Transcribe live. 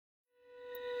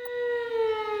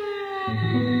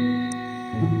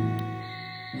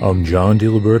I'm John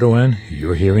DiLiberto, and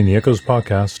you're hearing the Echoes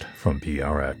podcast from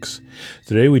PRX.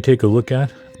 Today we take a look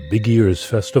at Big Ears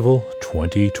Festival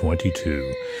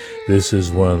 2022. This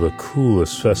is one of the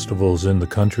coolest festivals in the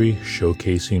country,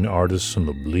 showcasing artists on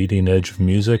the bleeding edge of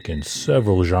music in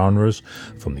several genres,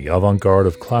 from the avant-garde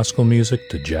of classical music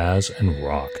to jazz and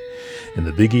rock. In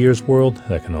the Big Ears world,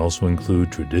 that can also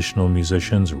include traditional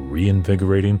musicians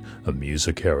reinvigorating a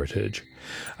music heritage.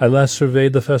 I last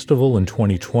surveyed the festival in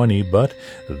 2020, but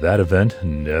that event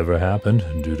never happened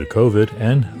due to COVID,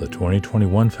 and the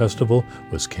 2021 festival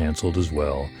was canceled as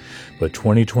well. But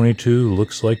 2022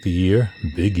 looks like the year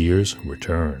Big Ears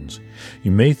returns.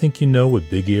 You may think you know what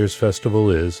Big Ears Festival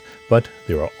is, but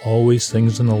there are always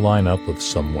things in the lineup of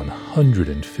some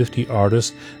 150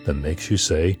 artists that makes you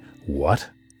say, what?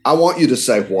 I want you to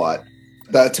say what.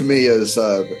 That to me is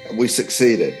we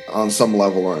succeeded on some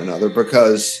level or another,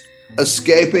 because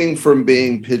escaping from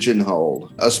being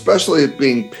pigeonholed, especially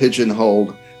being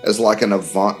pigeonholed as like an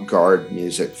avant-garde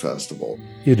music festival.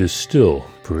 It is still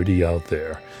pretty out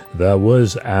there. That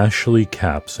was Ashley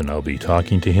Capps, and I'll be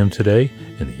talking to him today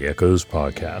in the Echoes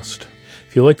podcast.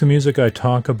 If you like the music I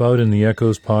talk about in the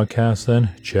Echoes podcast, then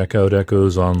check out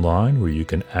Echoes Online, where you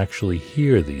can actually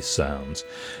hear these sounds.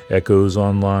 Echoes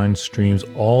Online streams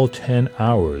all 10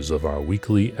 hours of our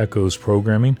weekly Echoes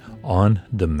programming on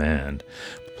demand.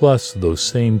 Plus, those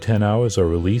same 10 hours are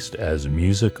released as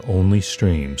music-only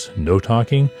streams. No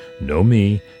talking, no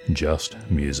me, just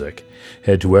music.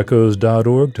 Head to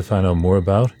echoes.org to find out more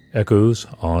about Echoes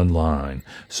Online.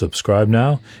 Subscribe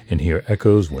now and hear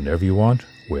Echoes whenever you want,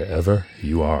 wherever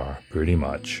you are, pretty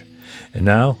much. And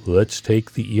now, let's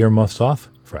take the earmuffs off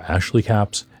for Ashley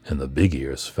Capps and the Big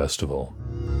Ears Festival.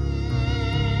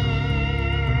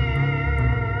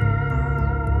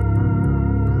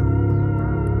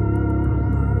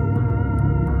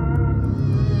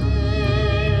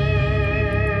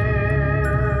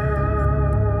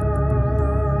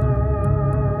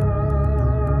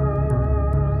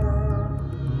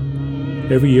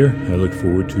 Every year, I look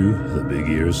forward to the Big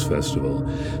Ears Festival.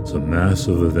 It's a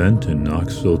massive event in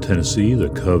Knoxville, Tennessee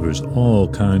that covers all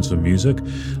kinds of music,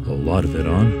 a lot of it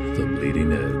on the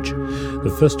bleeding edge.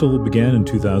 The festival began in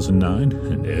 2009,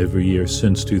 and every year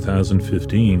since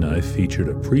 2015, I've featured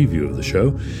a preview of the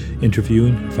show,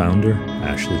 interviewing founder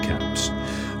Ashley Capps.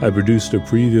 I produced a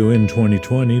preview in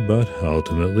 2020, but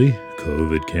ultimately,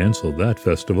 COVID canceled that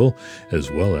festival,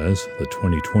 as well as the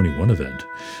 2021 event.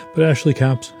 But Ashley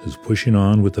Capps is pushing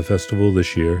on with the festival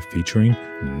this year, featuring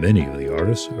many of the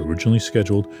artists originally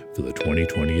scheduled for the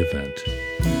 2020 event.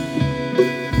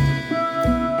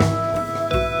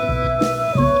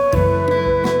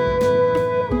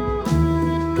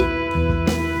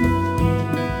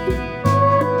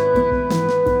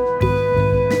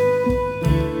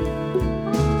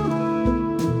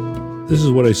 This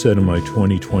is what I said in my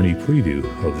 2020 preview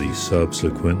of the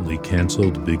subsequently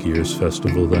canceled Big Ears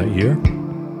Festival that year.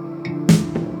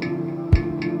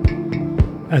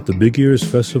 At the Big Ears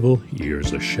Festival,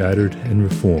 ears are shattered and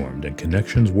reformed, and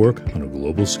connections work on a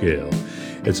global scale.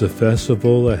 It's a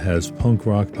festival that has punk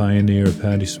rock pioneer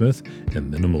Patti Smith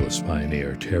and minimalist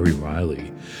pioneer Terry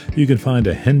Riley. You can find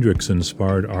a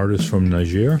Hendrix-inspired artist from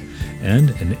Niger and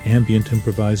an ambient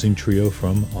improvising trio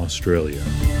from Australia.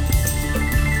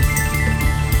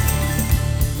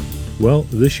 Well,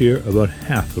 this year, about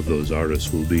half of those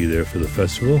artists will be there for the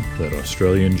festival. That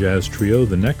Australian jazz trio,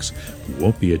 The Necks,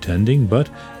 won't be attending, but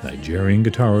Nigerian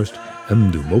guitarist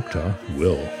Mdu Mokhtar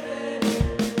will.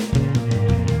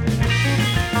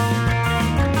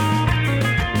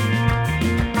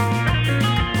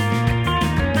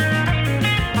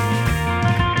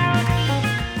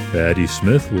 Patti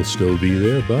Smith will still be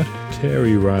there, but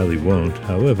Terry Riley won't.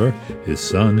 However, his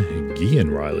son, Gian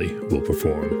Riley, will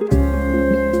perform.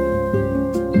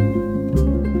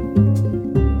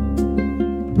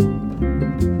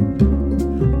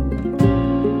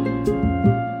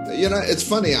 It's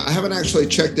funny, I haven't actually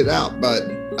checked it out, but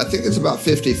I think it's about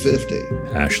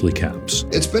 50-50. Ashley Capps.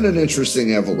 It's been an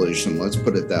interesting evolution, let's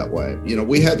put it that way.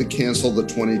 We had to cancel the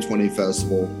 2020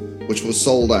 festival, which was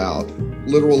sold out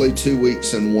literally 2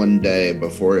 weeks and 1 day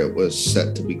before it was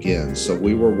set to begin. So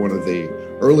we were one of the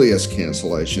earliest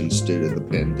cancellations due to the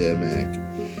pandemic.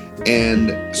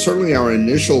 And certainly our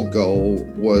initial goal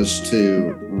was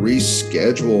to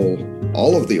reschedule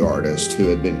all of the artists who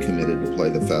had been committed to play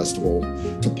the festival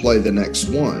to play the next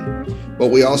one. But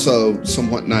we also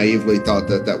somewhat naively thought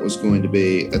that that was going to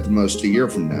be at the most a year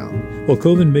from now. Well,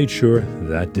 COVID made sure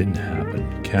that didn't happen.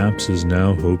 And Capps is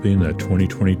now hoping that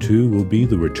 2022 will be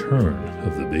the return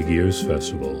of the Big Ears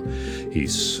Festival. He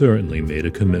certainly made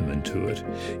a commitment to it.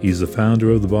 He's the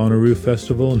founder of the Bonnaroo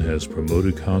Festival and has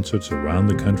promoted concerts around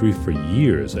the country for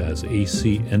years as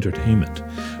AC Entertainment.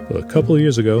 But a couple of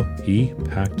years ago, he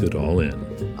packed it all in.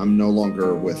 I'm no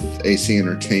longer with AC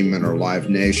Entertainment or Live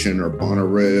Nation or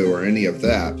Bonnaroo or any of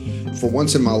that. For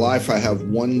once in my life, I have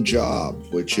one job,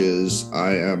 which is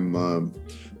I am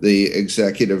the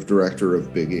executive director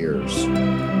of Big Ears.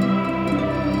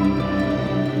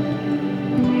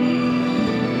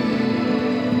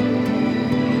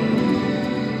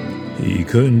 He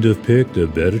couldn't have picked a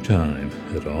better time.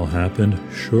 It all happened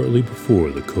shortly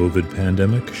before the COVID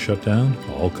pandemic shut down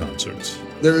all concerts.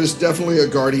 There is definitely a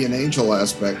guardian angel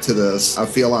aspect to this. I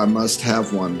feel I must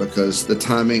have one because the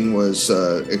timing was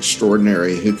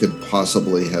extraordinary. Who could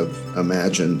possibly have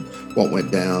imagined what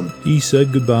went down? He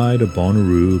said goodbye to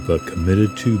Bonnaroo but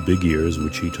committed to Big Ears,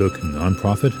 which he took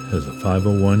nonprofit as a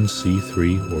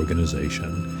 501c3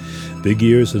 organization. Big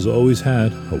Ears has always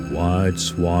had a wide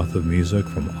swath of music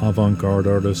from avant-garde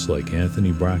artists like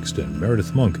Anthony Braxton,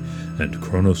 Meredith Monk, and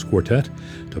Kronos Quartet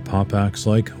to pop acts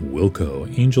like Wilco,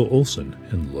 Angel Olsen,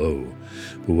 and Low.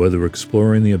 But whether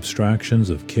exploring the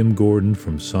abstractions of Kim Gordon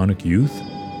from Sonic Youth,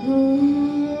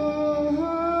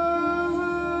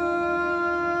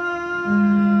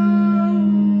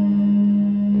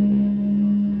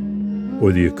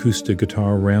 or the acoustic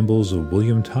guitar rambles of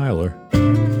William Tyler,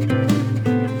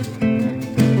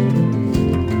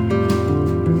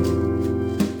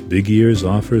 Big Ears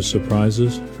offers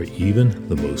surprises for even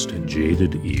the most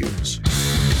jaded ears.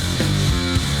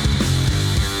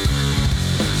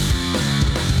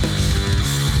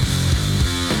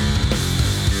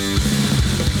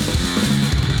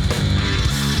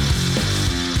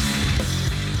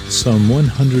 Some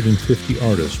 150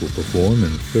 artists will perform in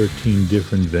 13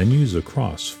 different venues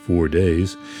across 4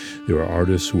 days. There are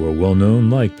artists who are well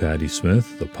known like Patti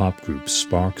Smith, the pop groups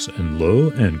Sparks and Low,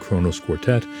 and Kronos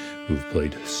Quartet, who've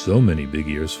played so many Big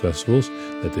Ears festivals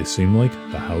that they seem like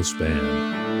the house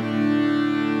band.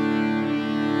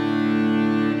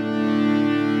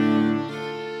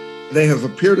 They have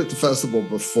appeared at the festival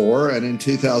before, and in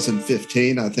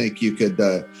 2015, I think you could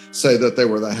say that they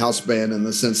were the house band in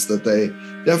the sense that they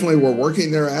definitely were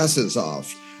working their asses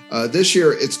off. This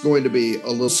year, it's going to be a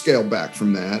little scaled back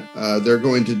from that. They're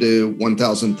going to do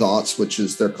 1000 Thoughts, which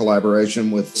is their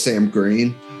collaboration with Sam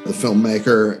Green, the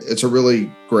filmmaker. It's a really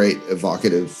great,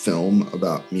 evocative film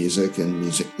about music and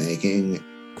music making.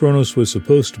 Kronos was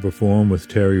supposed to perform with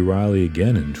Terry Riley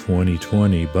again in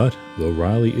 2020, but though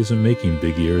Riley isn't making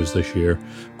Big Ears this year,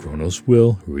 Kronos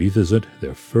will revisit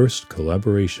their first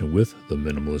collaboration with the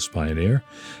minimalist pioneer,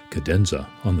 Cadenza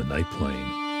on the Night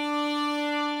Plane.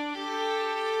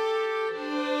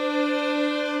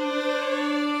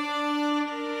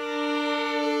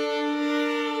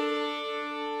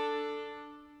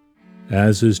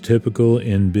 As is typical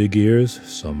in Big Ears,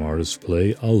 some artists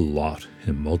play a lot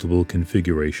in multiple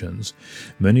configurations,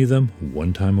 many of them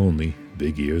one-time only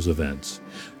Big Ears events.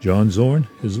 John Zorn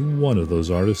is one of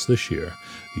those artists this year.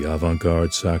 The avant-garde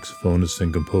saxophonist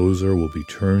and composer will be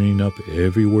turning up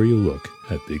everywhere you look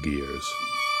at Big Ears.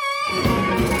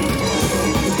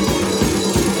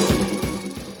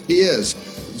 He is.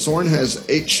 Zorn has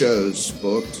 8 shows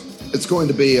booked. It's going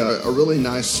to be a really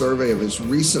nice survey of his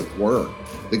recent work.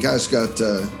 The guy's got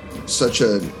such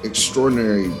an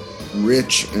extraordinary,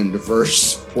 rich and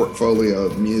diverse portfolio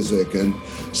of music. And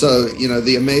so,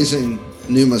 the amazing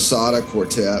new Masada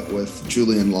Quartet with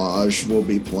Julian Lage will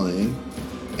be playing.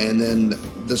 And then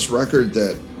this record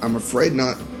that I'm afraid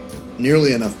not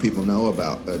nearly enough people know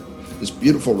about, but this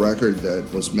beautiful record that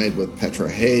was made with Petra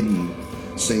Hayden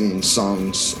singing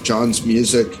songs, John's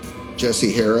music.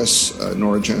 Jesse Harris,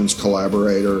 Norah Jones'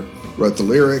 collaborator, wrote the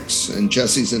lyrics, and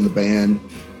Jesse's in the band.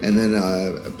 And then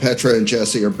Petra and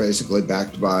Jesse are basically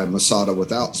backed by Masada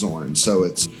without Zorn. So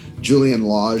it's Julian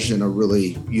Lage in a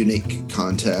really unique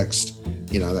context,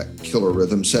 that killer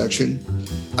rhythm section.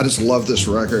 I just love this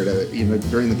record.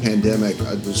 During the pandemic,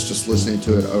 I was just listening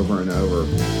to it over and over.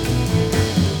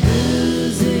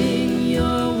 Losing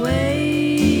your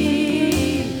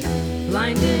way,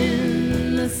 blind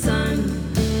in the sun,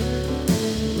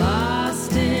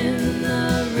 lost in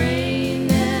the rain,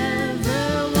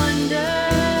 never wonder.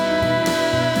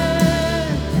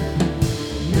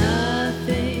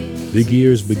 Nothing. Big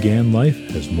Ears began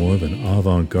life as more of an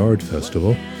avant-garde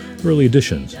festival. Early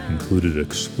editions included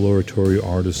exploratory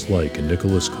artists like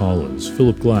Nicholas Collins,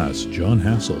 Philip Glass, John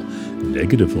Hassel,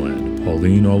 Negativland,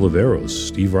 Pauline Oliveros,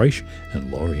 Steve Reich,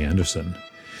 and Laurie Anderson.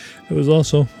 There was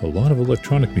also a lot of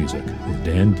electronic music with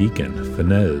Dan Deacon,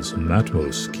 Finez,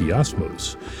 Matmos,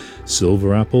 Kiasmos,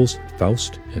 Silver Apples,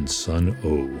 Faust, and Sun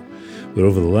O. But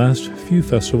over the last few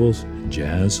festivals,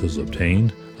 jazz has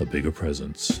obtained a bigger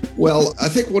presence. Well, I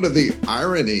think one of the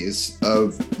ironies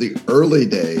of the early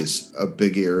days of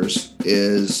Big Ears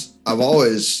is I've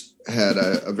always had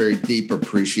a very deep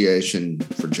appreciation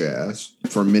for jazz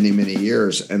for many, many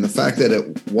years. And the fact that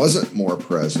it wasn't more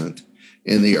present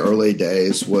in the early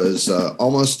days was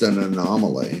almost an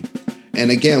anomaly. And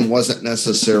again, wasn't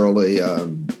necessarily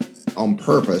on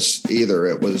purpose either.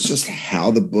 It was just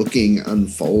how the booking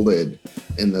unfolded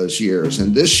in those years.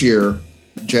 And this year,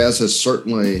 jazz is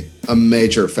certainly a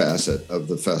major facet of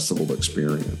the festival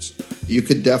experience. You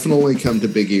could definitely come to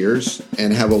Big Ears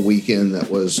and have a weekend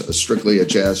that was strictly a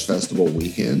jazz festival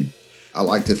weekend. I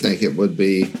like to think it would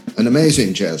be an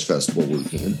amazing jazz festival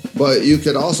weekend. But you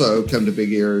could also come to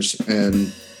Big Ears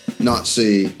and not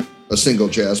see a single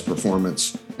jazz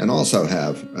performance and also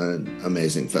have an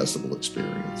amazing festival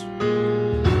experience.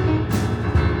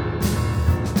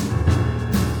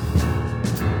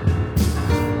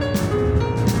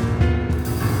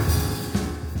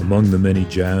 Among the many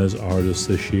jazz artists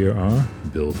this year are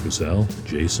Bill Frisell,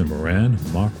 Jason Moran,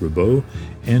 Mark Ribot,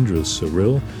 Andrew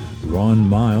Cyril, Ron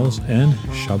Miles, and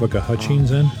Shabaka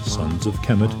Hutchings and Sons of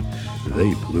Kemet.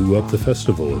 They blew up the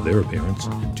festival with their appearance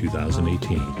in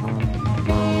 2018.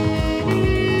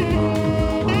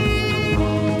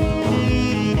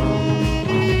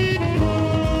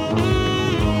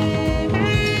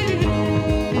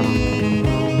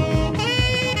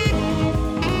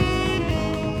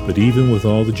 But even with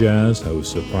all the jazz, I was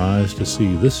surprised to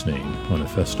see this name on a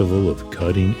festival of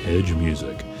cutting-edge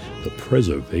music, the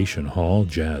Preservation Hall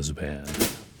Jazz Band.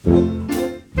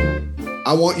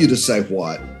 I want you to say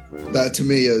what? That to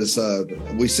me is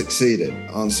we succeeded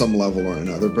on some level or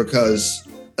another, because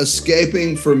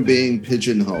escaping from being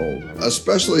pigeonholed,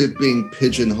 especially being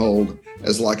pigeonholed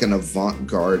as like an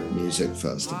avant-garde music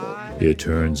festival. It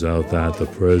turns out that the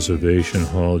Preservation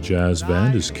Hall Jazz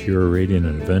Band is curating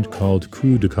an event called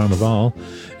Crew de Carnaval,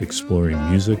 exploring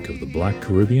music of the Black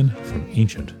Caribbean from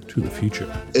ancient to the future.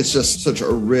 It's just such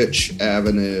a rich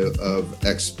avenue of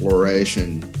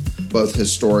exploration, both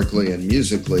historically and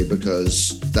musically,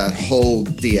 because that whole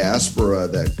diaspora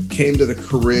that came to the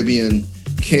Caribbean,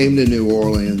 came to New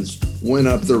Orleans, went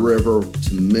up the river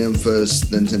to Memphis,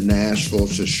 then to Nashville,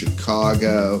 to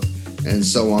Chicago, and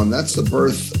so on. That's the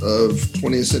birth of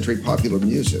 20th century popular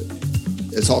music.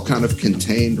 It's all kind of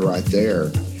contained right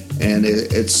there. And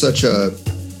it's such a,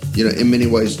 in many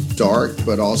ways dark,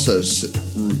 but also,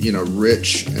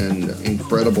 rich and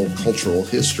incredible cultural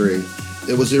history.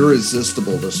 It was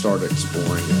irresistible to start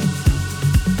exploring it.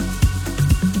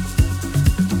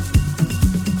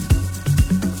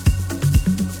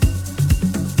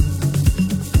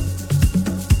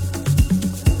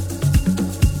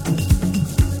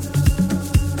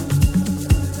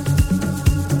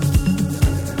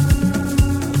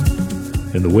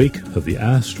 In the wake of the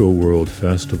Astroworld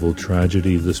Festival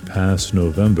tragedy this past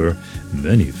November,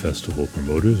 many festival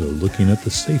promoters are looking at the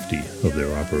safety of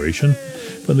their operation.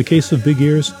 But in the case of Big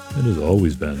Ears, it has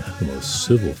always been the most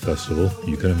civil festival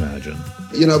you can imagine.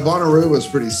 Bonnaroo was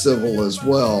pretty civil as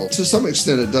well. To some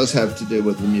extent, it does have to do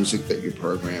with the music that you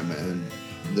program and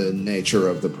the nature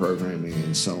of the programming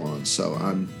and so on. So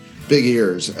I'm Big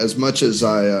Ears. As much as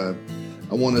I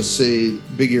want to see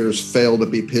Big Ears fail to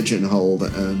be pigeonholed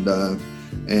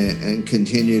and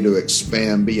continue to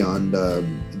expand beyond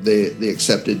the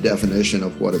accepted definition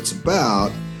of what it's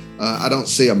about, I don't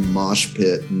see a mosh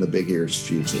pit in the Big Ears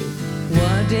future.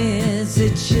 What is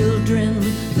it, children,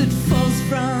 that falls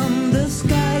from the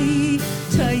sky?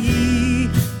 Tai,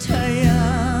 tai,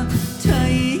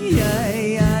 tai,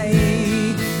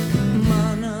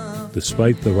 mana.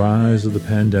 Despite the rise of the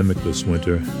pandemic this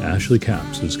winter, Ashley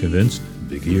Capps is convinced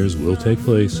Big Ears will take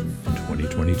place in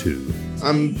 2022.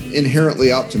 I'm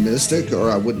inherently optimistic, or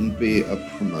I wouldn't be a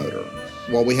promoter.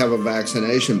 While we have a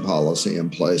vaccination policy in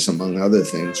place, among other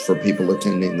things, for people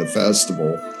attending the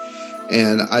festival,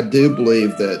 and I do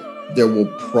believe that there will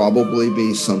probably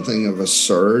be something of a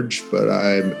surge, but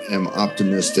I am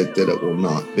optimistic that it will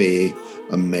not be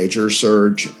a major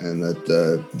surge, and that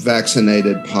the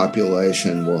vaccinated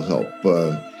population will help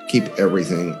keep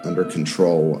everything under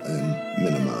control and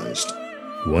minimized.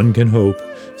 One can hope.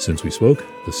 Since we spoke,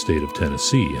 the state of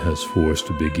Tennessee has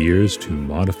forced Big Ears to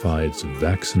modify its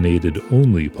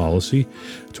vaccinated-only policy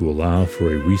to allow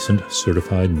for a recent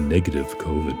certified negative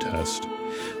COVID test.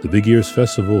 The Big Ears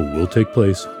Festival will take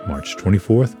place March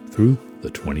 24th through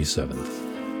the 27th.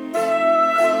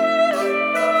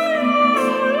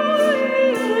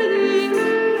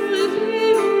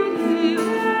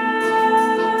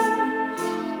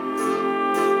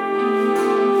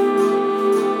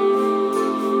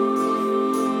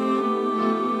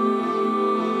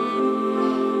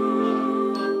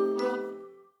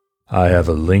 I have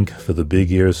a link for the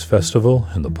Big Ears Festival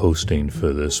and the posting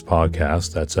for this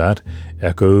podcast. That's at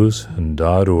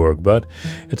echoes.org, but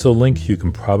it's a link you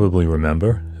can probably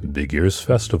remember,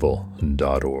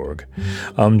 bigearsfestival.org.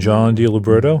 I'm John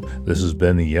DiLiberto. This has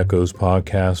been the Echoes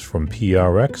podcast from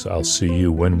PRX. I'll see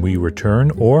you when we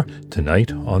return, or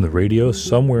tonight on the radio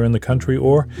somewhere in the country,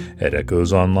 or at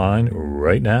Echoes Online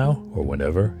right now, or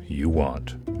whenever you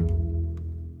want.